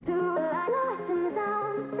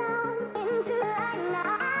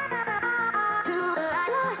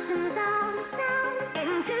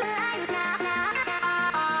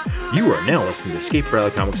You are now listening to the Escape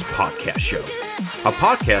Rally Comics podcast show, a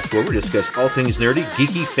podcast where we discuss all things nerdy,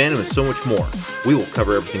 geeky, fandom, and so much more. We will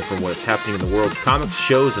cover everything from what is happening in the world of comics,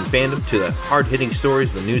 shows, and fandom to the hard-hitting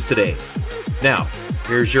stories of the news today. Now,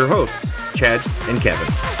 here's your hosts, Chad and Kevin.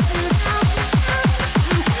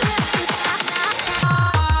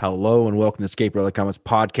 Hello and welcome to Escape Rally Comics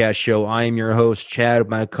podcast show. I am your host, Chad,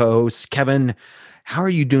 my co-host, Kevin. How are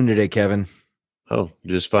you doing today, Kevin? Oh,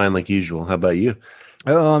 just fine like usual. How about you?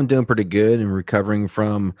 Oh, I'm doing pretty good and recovering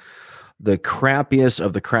from the crappiest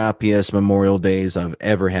of the crappiest Memorial Days I've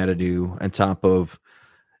ever had to do, on top of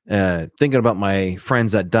thinking about my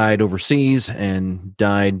friends that died overseas and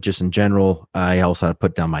died just in general. I also had to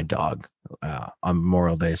put down my dog on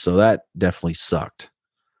Memorial Day, so that definitely sucked.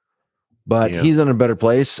 But he's in a better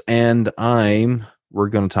place, and we're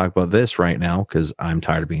going to talk about this right now because I'm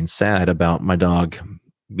tired of being sad about my dog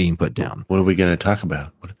being put down. What are we going to talk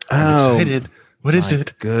about? I'm excited. What is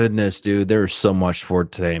it? Goodness, dude, there's so much for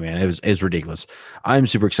today, man. It's ridiculous. I'm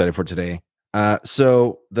super excited for today.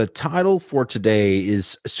 So the title for today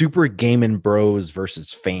is Super Gaming Bros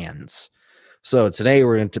versus Fans. So today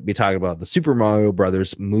we're going to be talking about the Super Mario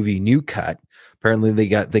Brothers movie new cut. Apparently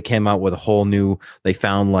they came out with a whole new, they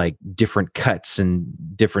found like different cuts and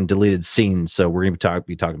different deleted scenes. So we're going to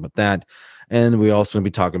be talking about that. And we also going to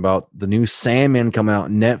be talking about the new Sandman coming out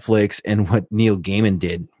on Netflix and what Neil Gaiman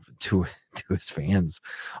did to his fans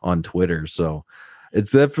on Twitter. So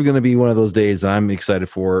it's definitely going to be one of those days that I'm excited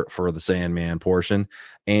for the Sandman portion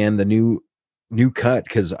and the new cut,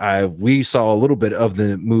 because we saw a little bit of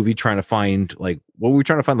the movie trying to find like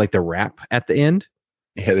the rap at the end.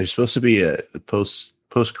 Yeah, there's supposed to be a post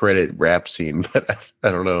credit rap scene, but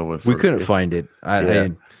I don't know if we couldn't find it.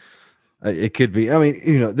 It could be. I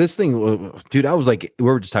mean, this thing, dude. I was like, we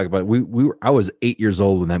were just talking about it. I was 8 years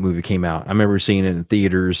old when that movie came out. I remember seeing it in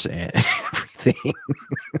theaters and everything.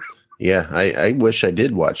 Yeah, I wish I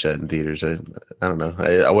did watch that in theaters. I don't know.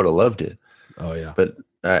 I would have loved it. Oh yeah, but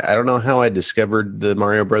I don't know how I discovered the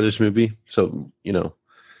Mario Brothers movie. So I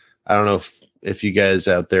don't know if you guys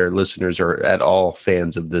out there, listeners, are at all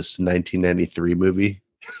fans of this 1993 movie.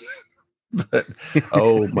 But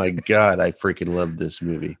oh my god, I freaking love this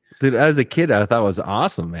movie. Dude, as a kid, I thought it was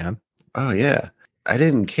awesome, man. Oh yeah, I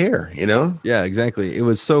didn't care, Yeah, exactly. It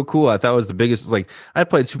was so cool. I thought it was the biggest. Like, I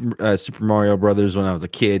played Super Mario Brothers when I was a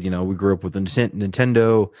kid. We grew up with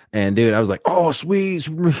Nintendo, and dude, I was like, oh sweet,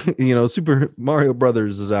 Super Mario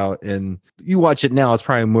Brothers is out. And you watch it now, it's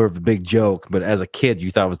probably more of a big joke, but as a kid,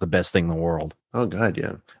 you thought it was the best thing in the world. Oh god,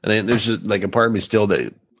 yeah. And there's just like a part of me still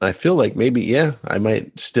that I feel like maybe, I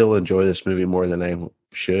might still enjoy this movie more than I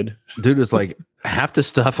should. Dude, it's like half the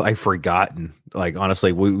stuff I've forgotten. Like,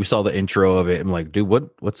 honestly, we saw the intro of it. I'm like, dude,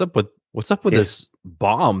 what's up with this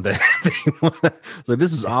bomb that they want? It's like,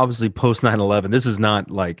 this is obviously post 9/11. This is not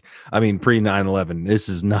like, pre 9/11. This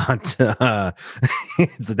is not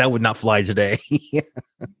that would not fly today.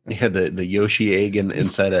 Yeah, the Yoshi egg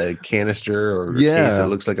inside a canister or a case that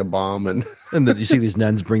looks like a bomb, and then you see these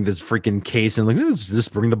nuns bring this freaking case and like, let's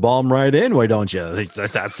just bring the bomb right in. Why don't you?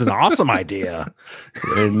 That's an awesome idea.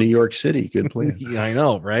 In New York City, good plan. Yeah, I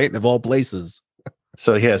know, right? Of all places.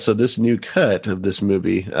 So this new cut of this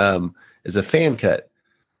movie is a fan cut.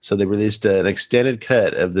 So they released an extended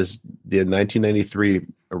cut of the 1993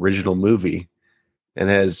 original movie, and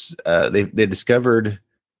has they discovered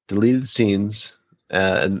deleted scenes,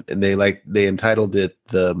 and they entitled it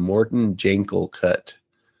the Morton Jankel cut.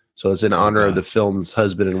 So it's in honor of the film's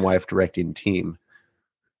husband and wife directing team.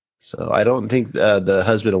 So I don't think the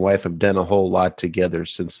husband and wife have done a whole lot together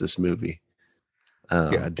since this movie.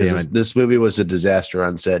 God damn it. This movie was a disaster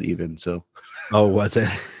on set, even so. Oh, was it?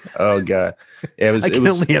 Oh god, I can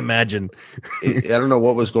only imagine. I don't know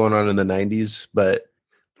what was going on in the 90s, but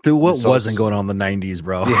dude, what wasn't going on in the 90s,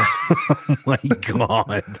 bro? Yeah. Oh my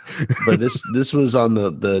god! But this was on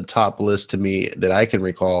the top list to me that I can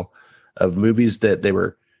recall of movies that they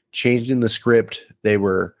were changing the script. They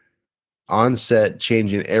were on set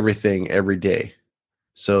changing everything every day.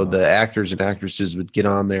 So the actors and actresses would get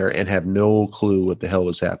on there and have no clue what the hell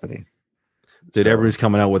was happening. Dude, everybody's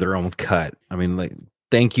coming out with their own cut.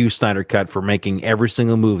 Thank you, Snyder Cut, for making every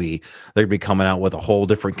single movie. They'd be coming out with a whole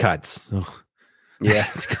different cuts. Ugh. Yeah,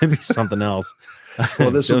 it's gonna be something else.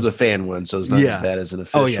 Well, this one's a fan one, so it's not as bad as an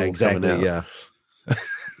official. Oh yeah, exactly. Yeah,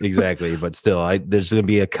 exactly. But still, there's gonna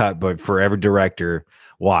be a cut. But for every director,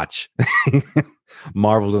 watch.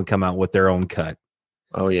 Marvel's gonna come out with their own cut.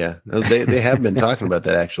 Oh yeah, they have been talking about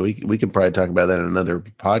that. Actually, we can probably talk about that in another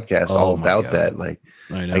podcast. All about that. Like,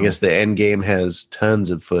 I guess the end game has tons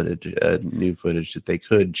of footage, new footage that they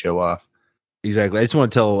could show off. Exactly. I just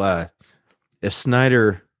want to tell if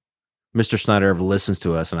Snyder Mr. Snyder ever listens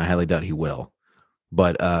to us, and I highly doubt he will.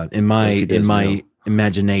 But in If he does my now.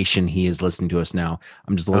 imagination, he is listening to us now.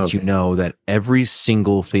 I'm just letting you Okay. know that every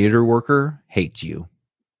single theater worker hates you.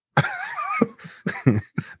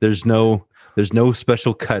 there's no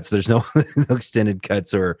special cuts. There's no, no extended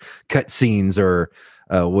cuts or cut scenes or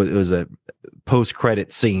what was it, post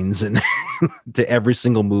credit scenes and to every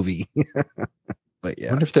single movie. But I yeah,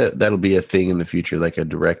 wonder if that'll be a thing in the future, like a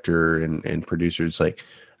director and producers like,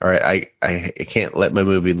 all right, I can't let my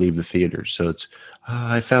movie leave the theater. So it's,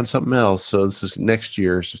 I found something else. So this is next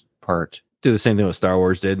year's part. do the same thing what Star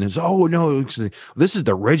Wars did. And it's, oh no, this is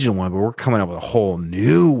the original one, but we're coming up with a whole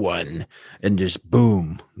new one. And just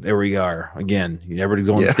boom, there we are again. You never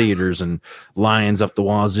go in the Yeah. theaters and lions up the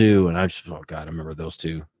wazoo. And I just, oh God, I remember those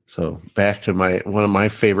two. So back to one of my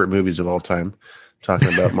favorite movies of all time,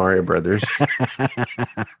 talking about Mario Brothers.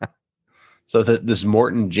 So this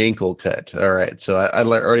Morton Jankel cut. All right. So I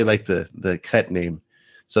already like the cut name.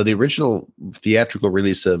 So the original theatrical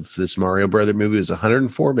release of this Mario Brother movie was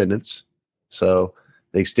 104 minutes. So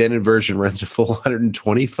the extended version runs a full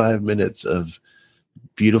 125 minutes of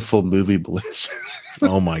beautiful movie bliss.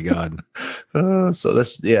 Oh my God. So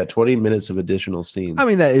that's 20 minutes of additional scenes. I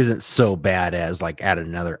mean, that isn't so bad as like add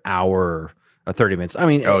another hour or 30 minutes. I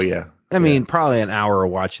mean, Oh yeah. I mean, probably an hour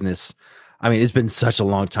of watching this. I mean, it's been such a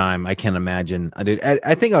long time. I can't imagine.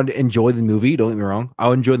 I think I'd enjoy the movie. Don't get me wrong.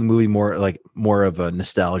 I'll enjoy the movie more of a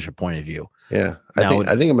nostalgia point of view. Yeah. Now,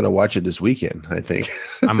 I think I'm going to watch it this weekend. I think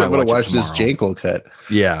I might I'm going to watch watch this tomorrow. Jankel cut.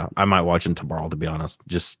 Yeah, I might watch it tomorrow, to be honest.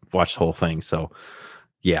 Just watch the whole thing. So,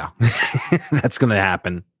 yeah, that's going to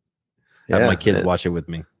happen. Have my kids watch it with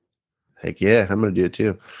me. Heck yeah, I'm going to do it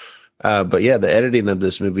too. But yeah, the editing of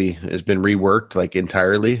this movie has been reworked like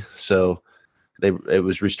entirely. So it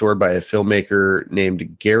was restored by a filmmaker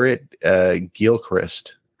named Garrett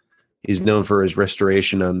Gilchrist. He's known for his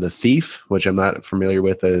restoration on The Thief, which I'm not familiar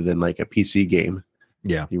with other than like a PC game.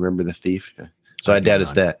 Yeah. You remember The Thief? Yeah. So I doubt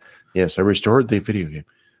it's that. Yes, I restored the video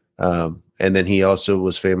game. And then he also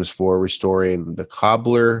was famous for restoring The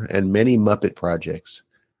Cobbler and many Muppet projects.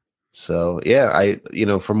 So yeah,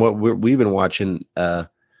 from what we've been watching,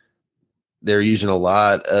 they're using a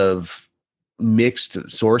lot of mixed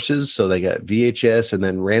sources. So they got VHS, and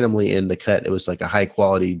then randomly in the cut, it was like a high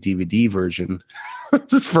quality DVD version,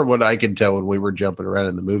 from what I can tell when we were jumping around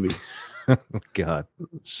in the movie. God.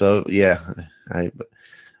 So yeah,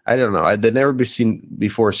 I don't know. I've never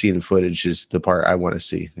before seeing footage is the part I want to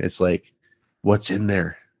see. It's like, what's in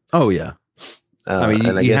there? Oh yeah. I mean,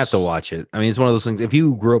 you have to guess, watch it. I mean, it's one of those things. If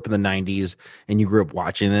you grew up in the 90s and you grew up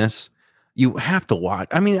watching this, you have to watch.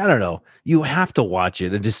 I mean, I don't know. You have to watch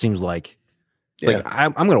it. It just seems like like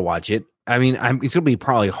I'm going to watch it. I mean, it's going to be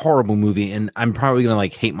probably a horrible movie, and I'm probably going to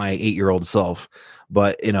like hate my 8-year-old self.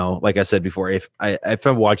 But like I said before, if I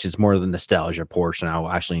watch it's more of the nostalgia portion, I'll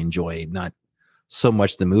actually enjoy it. Not so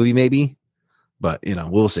much the movie, maybe, but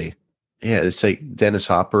we'll see. Yeah, it's like Dennis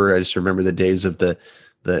Hopper. I just remember the days of the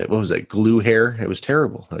what was that, glue hair? It was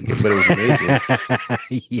terrible, but it was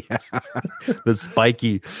amazing. Yeah, the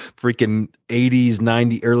spiky freaking 80s,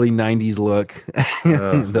 90s, early 90s look.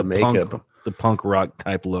 The makeup, the punk rock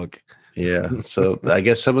type look. Yeah, so I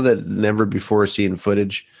guess some of the never before seen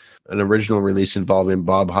footage, an original release involving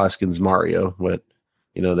Bob Hoskins Mario,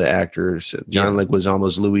 the actors, John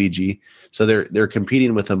Leguizamo's Luigi. So they're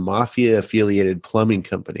competing with a mafia affiliated plumbing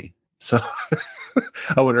company. So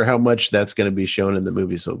I wonder how much that's going to be shown in the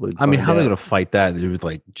movie. So I mean, how are they going to fight that? They're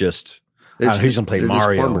like who's going to play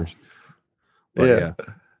Mario? Yeah.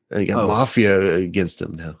 And you got mafia against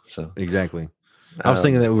them now. So exactly. I was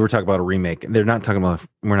thinking that we were talking about a remake. We're not talking about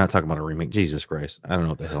a remake. Jesus Christ. I don't know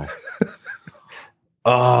what the hell.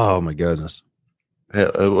 Oh my goodness.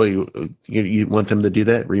 You want them to do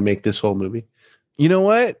that? Remake this whole movie? You know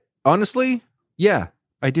what? Honestly, yeah,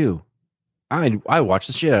 I do. I watch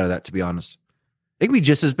the shit out of that, to be honest. It could be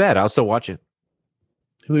just as bad. I'll still watch it.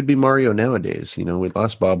 Who would be Mario nowadays? We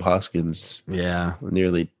lost Bob Hoskins. Yeah.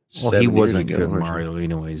 Nearly. Well, he wasn't good Mario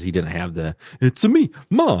anyways. He didn't have it's a me,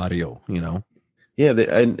 Mario, Yeah.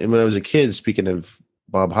 And when I was a kid, speaking of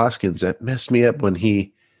Bob Hoskins, that messed me up when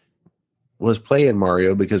he was playing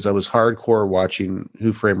Mario, because I was hardcore watching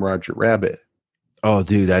Who Framed Roger Rabbit. Oh,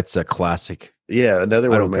 dude, that's a classic. Yeah.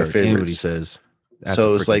 Another one of my favorites. What he says.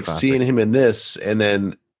 So it's like classic. Seeing him in this, and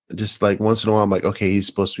then just like once in a while, I'm like, okay, he's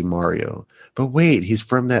supposed to be Mario, but wait, he's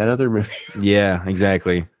from that other movie. Yeah,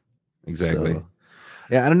 exactly. So,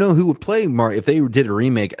 yeah, I don't know who would play Mario if they did a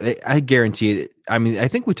remake. I guarantee it. I mean, I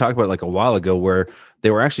think we talked about it like a while ago where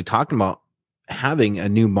they were actually talking about having a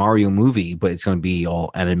new Mario movie, but it's going to be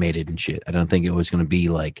all animated and shit. I don't think it was going to be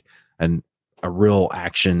like a real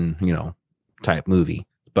action, type movie.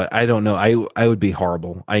 But I don't know. I would be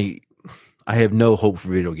horrible. I have no hope for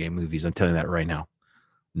video game movies. I'm telling you that right now.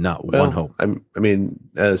 Not one Well, hope. I mean,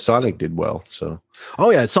 Sonic did well, so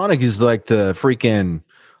Oh yeah, Sonic is like the freaking,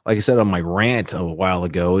 like I said on my rant a while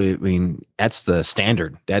ago. I mean, that's the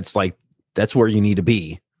standard. That's where you need to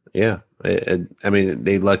be. yeah. I mean,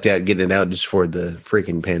 they lucked out getting it out just for the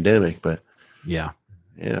freaking pandemic, but Yeah.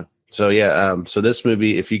 yeah. So yeah, so this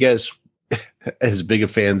movie, if you guys as big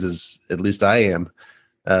of fans as at least I am,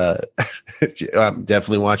 uh, I'm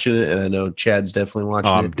definitely watching it, and I know Chad's definitely Oh,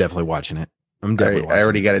 watching I'm it. definitely watching it. I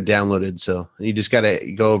already got it downloaded, so you just got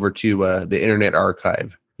to go over to the Internet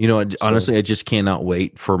Archive. You know, honestly, I just cannot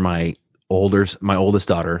wait for my oldest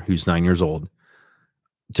daughter, who's 9 years old,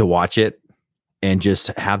 to watch it and just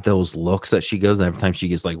have those looks that she goes. And every time she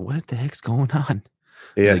gets like, "What the heck's going on?"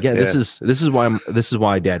 Yeah, Like, this is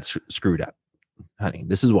why Dad screwed up, honey.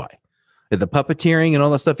 This is why the puppeteering and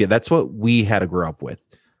all that stuff. Yeah, that's what we had to grow up with.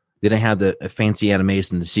 They didn't have the fancy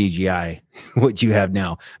animation, the CGI, what you have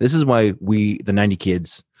now. This is why the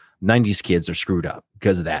 90s kids are screwed up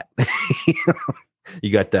because of that.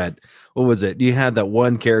 You got that. What was it? You had that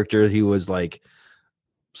one character. He was like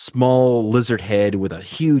small lizard head with a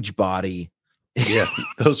huge body. yeah.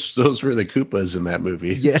 Those were the Koopas in that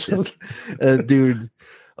movie. Yes, dude.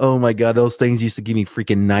 Oh my god, those things used to give me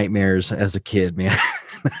freaking nightmares as a kid, man.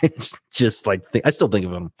 Just like I still think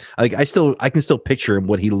of him. Like I can still picture him,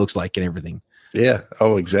 what he looks like and everything. Yeah.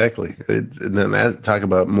 Oh, exactly. And then that talk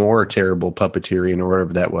about more terrible puppeteering or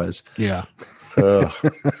whatever that was. Yeah.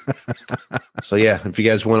 So yeah, if you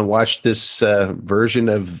guys want to watch this version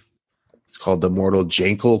of, it's called the Mortal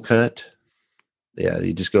Jankel cut. Yeah,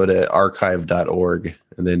 you just go to archive.org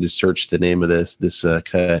and then just search the name of this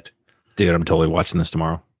cut. Dude, I'm totally watching this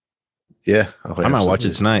tomorrow. Yeah, I might watch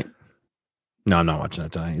it tonight. No, I'm not watching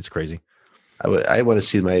it tonight. It's crazy. I want to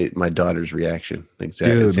see my daughter's reaction.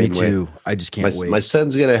 Exactly. Dude, me too. I just can't wait. My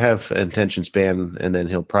son's gonna have an attention span, and then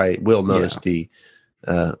will notice the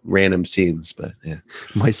random scenes. But yeah,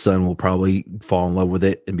 my son will probably fall in love with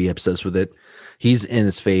it and be obsessed with it. He's in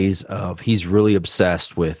this phase of he's really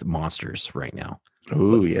obsessed with monsters right now.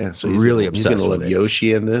 Oh yeah, so he's really obsessed he's gonna with love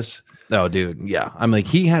Yoshi in this. Oh, dude, yeah. I'm like,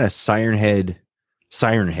 he had a siren head,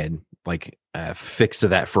 like fixed to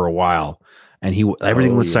that for a while, and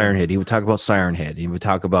everything was Siren Head. He would talk about Siren Head. He would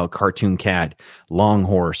talk about Cartoon Cat, Long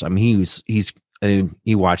Horse. I mean,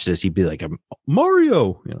 he watched this. He'd be like,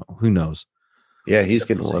 Mario. You know, who knows? Yeah, he's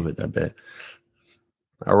gonna love it. I bet.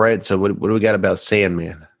 All right, so what do we got about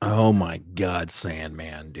Sandman? Oh my God,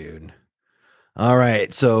 Sandman, dude. All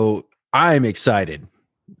right, so I'm excited.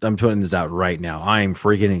 I'm putting this out right now. I'm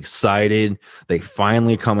freaking excited. They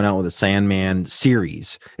finally coming out with a Sandman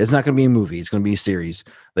series. It's not going to be a movie. It's going to be a series.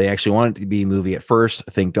 They actually wanted it to be a movie at first.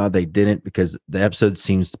 Thank God they didn't, because the episode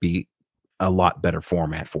seems to be a lot better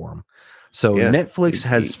format for them. So yeah, Netflix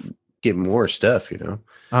has get more stuff, you know.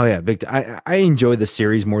 Oh yeah, I enjoy the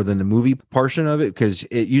series more than the movie portion of it, because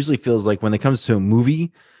it usually feels like when it comes to a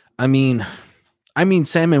movie, I mean,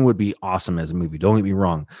 Sandman would be awesome as a movie. Don't get me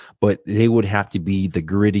wrong, but they would have to be the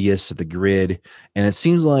grittiest of the grid. And it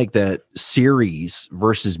seems like that series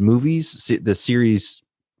versus movies, the series,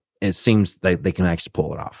 it seems like they can actually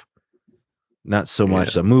pull it off. Not so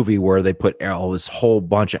much a movie where they put all this whole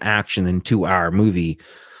bunch of action in 2-hour movie,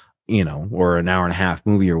 you know, or an hour and a half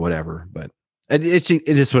movie or whatever. But it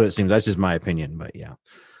is what it seems. That's just my opinion. But yeah.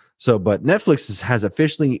 So, but Netflix has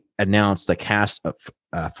officially announced the cast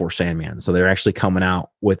for Sandman. So they're actually coming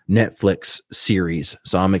out with Netflix series.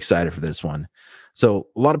 So I'm excited for this one. So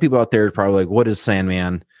a lot of people out there are probably like, what is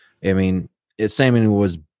Sandman? I mean, Sandman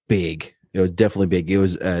was big. It was definitely big. It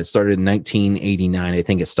was started in 1989. I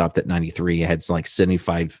think it stopped at 93. It had like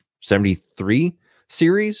 73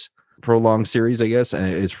 series, prolonged series, I guess. And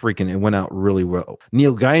it went out really well.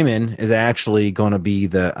 Neil Gaiman is actually going to be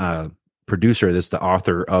the producer. This the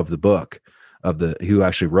author of the book who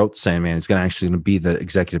actually wrote Sandman. Is going to be the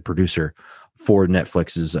executive producer for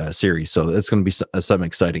Netflix's series. So that's going to be something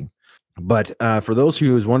exciting. But for those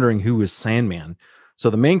who is wondering who is Sandman, so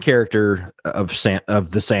the main character of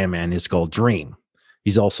the Sandman is called Dream.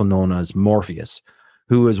 He's also known as Morpheus,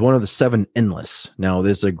 who is one of the 7 Endless. Now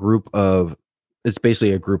there's it's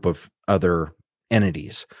basically a group of other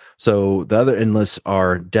entities. So the other Endless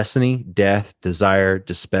are Destiny, Death, Desire,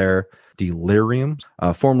 Despair, Delirium,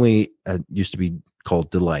 formerly used to be called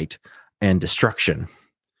Delight, and Destruction.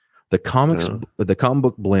 The comic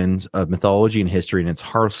book blends of mythology and history in its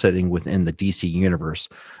heart setting within the DC universe.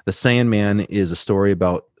 The Sandman is a story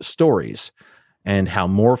about stories, and how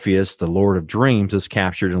Morpheus, the Lord of Dreams, is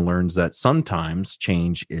captured and learns that sometimes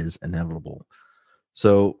change is inevitable.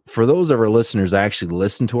 So for those of our listeners that actually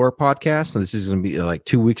listen to our podcast, and this is going to be like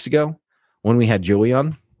 2 weeks ago when we had Joey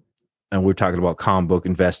on, and we are talking about comic book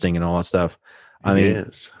investing and all that stuff. I mean,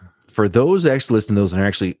 yes. For those that actually listen to those and are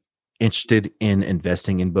actually interested in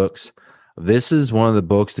investing in books, this is one of the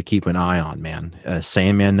books to keep an eye on, man.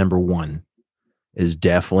 Sandman #1 is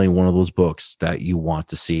definitely one of those books that you want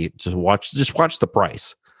to see. Just watch the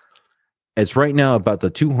price. It's right now about the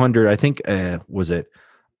 200. I think I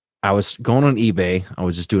was going on eBay. I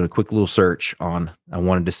was just doing a quick little search on. I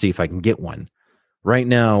wanted to see if I can get one. Right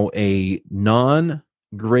now, a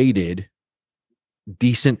non-graded,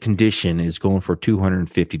 decent condition is going for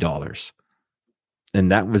 $250,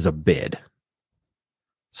 and that was a bid.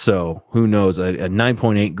 So who knows? A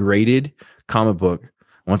 9.8 graded comic book.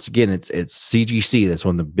 Once again, it's CGC. That's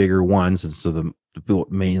one of the bigger ones, and so the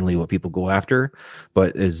mainly what people go after.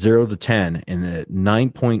 But it's 0 to 10, and the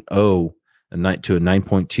 9.0 to a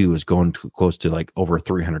 9.2 is going to close to like over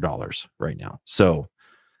 $300 right now. So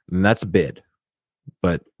that's a bid.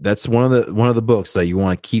 But that's one of the books that you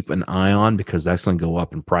want to keep an eye on, because that's going to go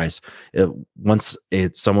up in price. Once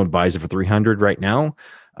someone buys it for $300 right now,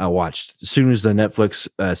 watch, as soon as the Netflix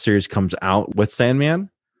series comes out with Sandman,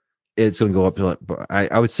 it's going to go up to,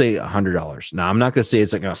 I would say, $100. Now, I'm not going to say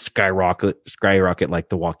it's like a skyrocket like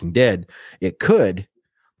The Walking Dead. It could,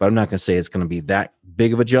 but I'm not going to say it's going to be that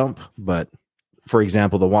big of a jump. But for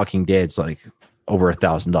example, The Walking Dead's like over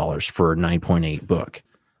 $1,000 for a 9.8 book.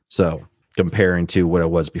 So comparing to what it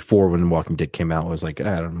was before when The Walking Dead came out, it was like,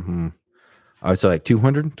 I would say like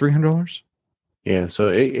 $200, $300. Yeah, so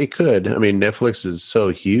it could. I mean, Netflix is so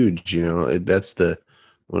huge, that's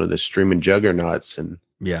one of the streaming juggernauts. And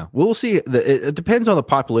yeah, we'll see. It depends on the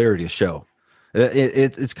popularity of the show.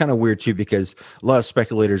 It's kind of weird too, because a lot of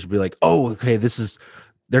speculators will be like, oh, okay,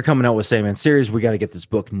 they're coming out with Sandman series, we got to get this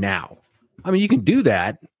book now. I mean, you can do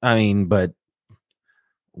that. I mean, but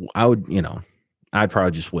I would, I'd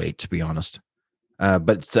probably just wait, to be honest.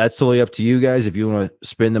 But that's totally up to you guys. If you want to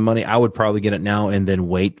spend the money, I would probably get it now and then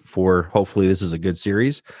wait for, hopefully this is a good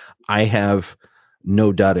series. I have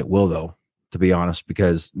no doubt it will, though, to be honest,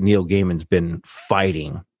 because Neil Gaiman's been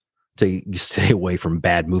fighting to stay away from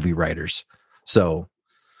bad movie writers. So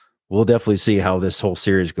we'll definitely see how this whole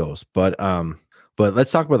series goes. But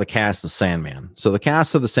let's talk about the cast of Sandman. So the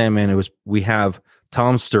cast of the Sandman, we have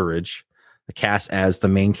Tom Sturridge, the cast as the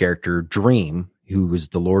main character, Dream, who is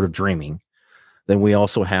the Lord of Dreaming. Then we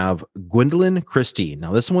also have Gwendolyn Christie.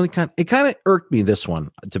 Now, this one, it kind of irked me, this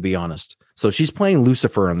one, to be honest. So she's playing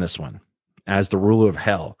Lucifer in this one as the ruler of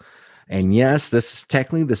hell. And yes, this is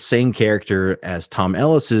technically the same character as Tom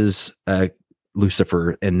Ellis's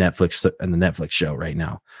Lucifer in the Netflix show right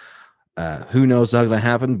now. Who knows what's going to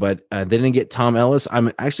happen, but they didn't get Tom Ellis.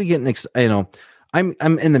 I'm actually getting, I'm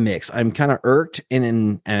in the mix. I'm kind of irked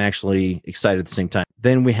and actually excited at the same time.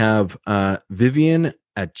 Then we have Vivian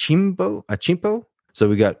Achimpo. So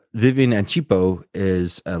we got Vivian Achimpo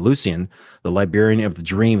is Lucian, the librarian of the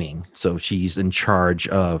dreaming. So she's in charge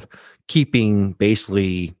of keeping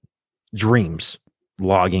basically dreams,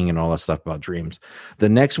 logging and all that stuff about dreams. The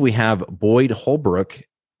next we have Boyd Holbrook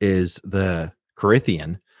is the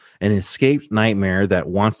Corinthian, an escaped nightmare that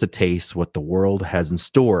wants to taste what the world has in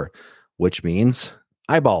store, which means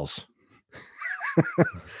eyeballs.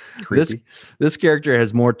 This character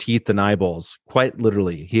has more teeth than eyeballs. Quite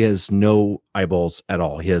literally, he has no eyeballs at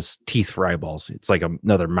all. He has teeth for eyeballs. It's like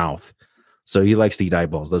another mouth. So he likes to eat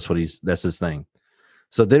eyeballs. That's his thing.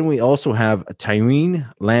 So then we also have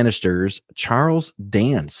Tywin Lannister's Charles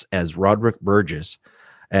Dance as Roderick Burgess,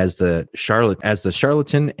 as the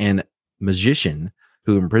charlatan and magician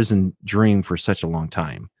who imprisoned Dream for such a long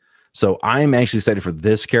time. So I'm actually excited for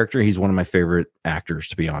this character. He's one of my favorite actors,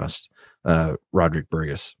 to be honest.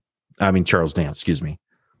 Charles Dance, excuse me.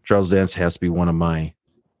 Charles Dance has to be one of my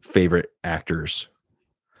favorite actors.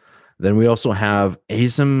 Then we also have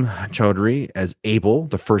Azim Chaudhry as Abel,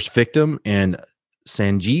 the first victim, and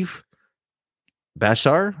Sanjeev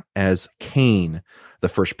Bashar as Cain, the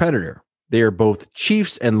first predator. They are both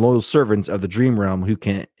chiefs and loyal servants of the Dream Realm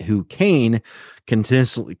who Cain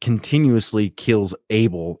continuously kills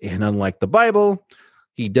Abel, and unlike the Bible,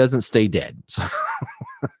 he doesn't stay dead. So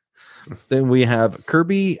then we have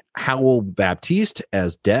Kirby Howell Baptiste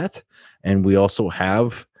as Death, and we also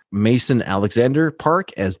have Mason Alexander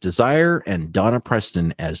Park as Desire and Donna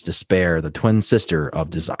Preston as Despair, the twin sister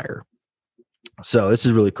of Desire. So this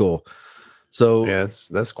is really cool. So yeah,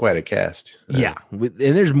 that's quite a cast. Yeah, and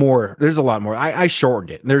there's more. There's a lot more. I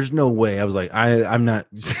shortened it. There's no way. I was like, I'm not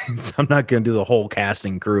going to do the whole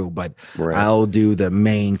casting crew, but right. I'll do the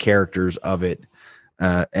main characters of it.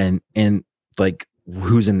 And like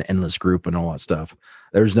who's in the endless group and all that stuff.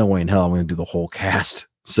 There's no way in hell I'm going to do the whole cast.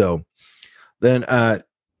 So then,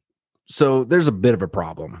 so there's a bit of a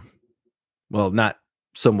problem. Well, not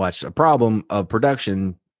so much a problem of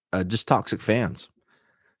production, just toxic fans.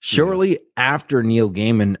 Shortly after Neil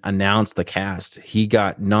Gaiman announced the cast, he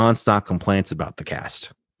got nonstop complaints about the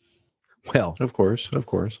cast. Well, of course.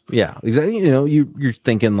 Yeah, exactly. You know, you're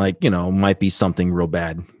thinking like, you know, might be something real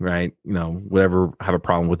bad, right? You know, whatever, have a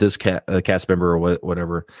problem with this cast member or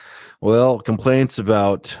whatever. Well, complaints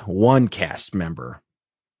about one cast member,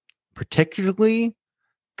 particularly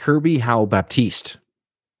Kirby Howell Baptiste.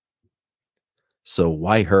 So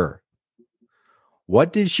why her?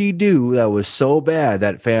 What did she do that was so bad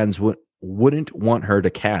that fans wouldn't want her to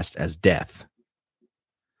cast as Death?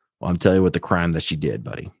 Well, I'm telling you what the crime that she did,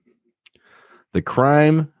 buddy. The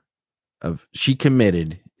crime of she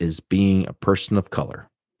committed is being a person of color,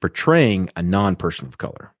 portraying a non-person of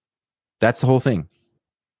color. That's the whole thing.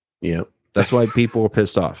 Yep. That's why people were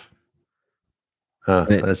pissed off.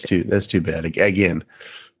 That's too bad. Again,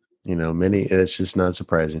 you know, it's just not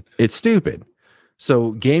surprising. It's stupid.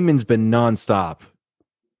 So Gaiman's been nonstop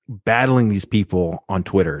battling these people on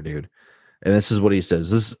Twitter, dude. And this is what he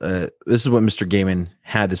says. This is what Mr. Gaiman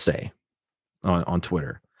had to say on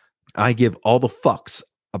Twitter. I give all the fucks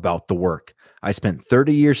about the work. I spent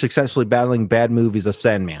 30 years successfully battling bad movies of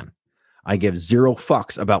Sandman. I give zero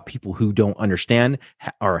fucks about people who don't understand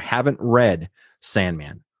or haven't read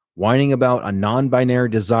Sandman, whining about a non-binary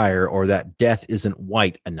desire or that death isn't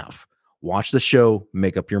white enough. Watch the show,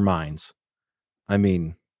 make up your minds. I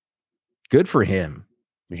mean, good for him.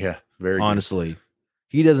 Yeah, very honestly. Good.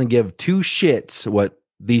 He doesn't give two shits what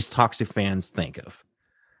these toxic fans think of.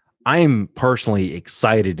 I'm personally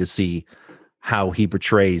excited to see how he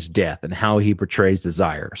portrays death and how he portrays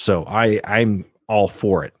desire. So I'm all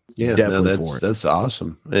for it. Yeah, definitely for it. That's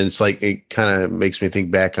awesome. And it's like, it kind of makes me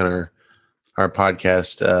think back on our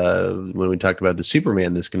podcast when we talked about the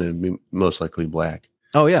Superman that's going to be most likely black.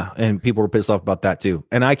 Oh yeah, and people were pissed off about that too.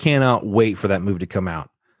 And I cannot wait for that movie to come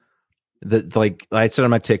out. Like I said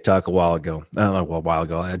on my TikTok a while ago,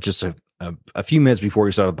 just a few minutes before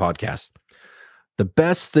we started the podcast. The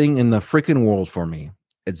best thing in the freaking world for me.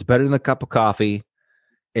 It's better than a cup of coffee.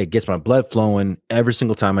 It gets my blood flowing every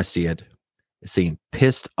single time I see it. Seeing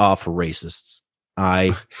pissed off racists.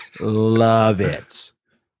 I love it.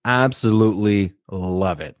 Absolutely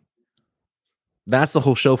love it. That's the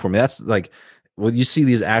whole show for me. That's like when you see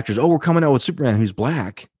these actors, we're coming out with Superman who's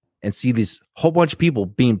black, and see these whole bunch of people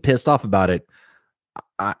being pissed off about it.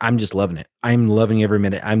 I'm just loving it. I'm loving every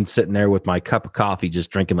minute. I'm sitting there with my cup of coffee,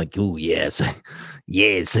 just drinking like, oh, yes,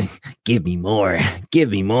 yes, give me more,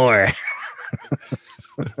 give me more.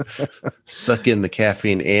 Suck in the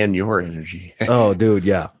caffeine and your energy. Oh, dude,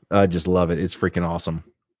 yeah. I just love it. It's freaking awesome.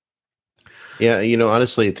 Yeah, you know,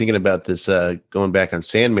 honestly, thinking about this, going back on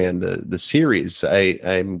Sandman, the series,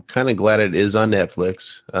 I'm kind of glad it is on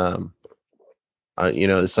Netflix. You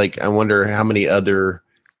know, it's like I wonder how many other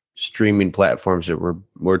streaming platforms that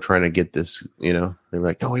we're trying to get this. You know, they're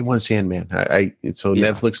like, no, we want Sandman.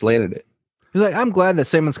 Netflix landed it. He's like, I'm glad that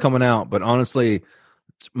Sandman's coming out, but honestly,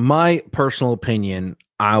 my personal opinion,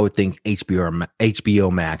 I would think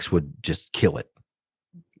HBO Max would just kill it,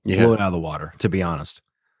 blow it out of the water. To be honest.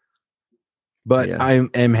 But I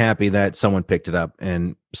am happy that someone picked it up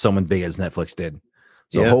and someone big as Netflix did.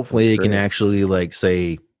 So hopefully it can actually like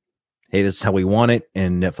say, hey, this is how we want it.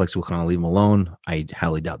 And Netflix will kind of leave them alone. I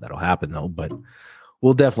highly doubt that'll happen though, but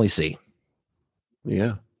we'll definitely see.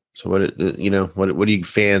 Yeah. So what do you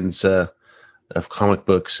fans of comic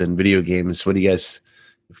books and video games? What do you guys,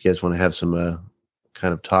 if you guys want to have some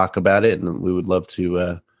kind of talk about it, and we would love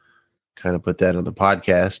to kind of put that on the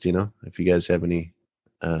podcast, you know, if you guys have any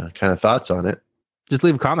kind of thoughts on it, just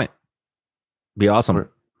leave a comment. Be awesome.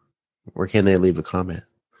 Where can they leave a comment?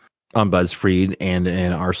 On BuzzFeed and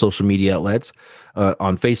in our social media outlets,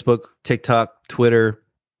 on Facebook, TikTok, Twitter,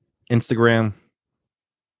 Instagram.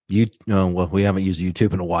 We haven't used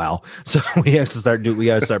YouTube in a while, so we have to start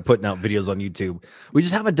putting out videos on YouTube. We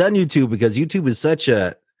just haven't done YouTube because YouTube is such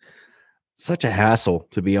a hassle,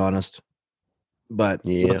 to be honest. But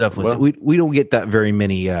we'll definitely we don't get that very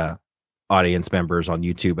many audience members on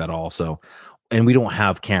YouTube at all. So, and we don't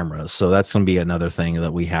have cameras, so that's going to be another thing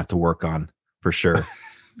that we have to work on for sure.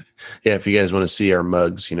 Yeah, if you guys want to see our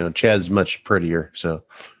mugs, you know, Chad's much prettier. So,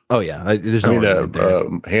 there's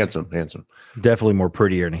no handsome, definitely more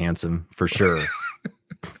prettier and handsome for sure.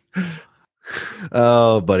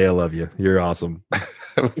 Oh, buddy, I love you. You're awesome.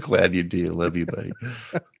 I'm glad you do. Love you, buddy.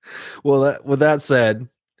 Well, with that said,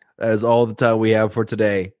 that is all the time we have for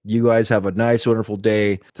today. You guys have a nice, wonderful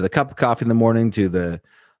day. To the cup of coffee in the morning, to the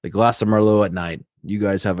glass of Merlot at night. You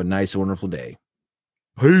guys have a nice, wonderful day.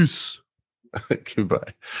 Peace.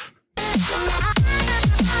 Goodbye.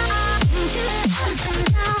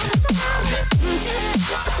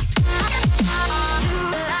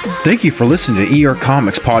 Thank you for listening to ER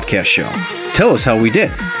Comics Podcast Show. Tell us how we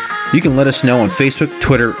did. You can let us know on Facebook,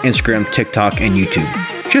 Twitter, Instagram, TikTok, and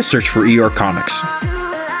YouTube. Just search for ER Comics.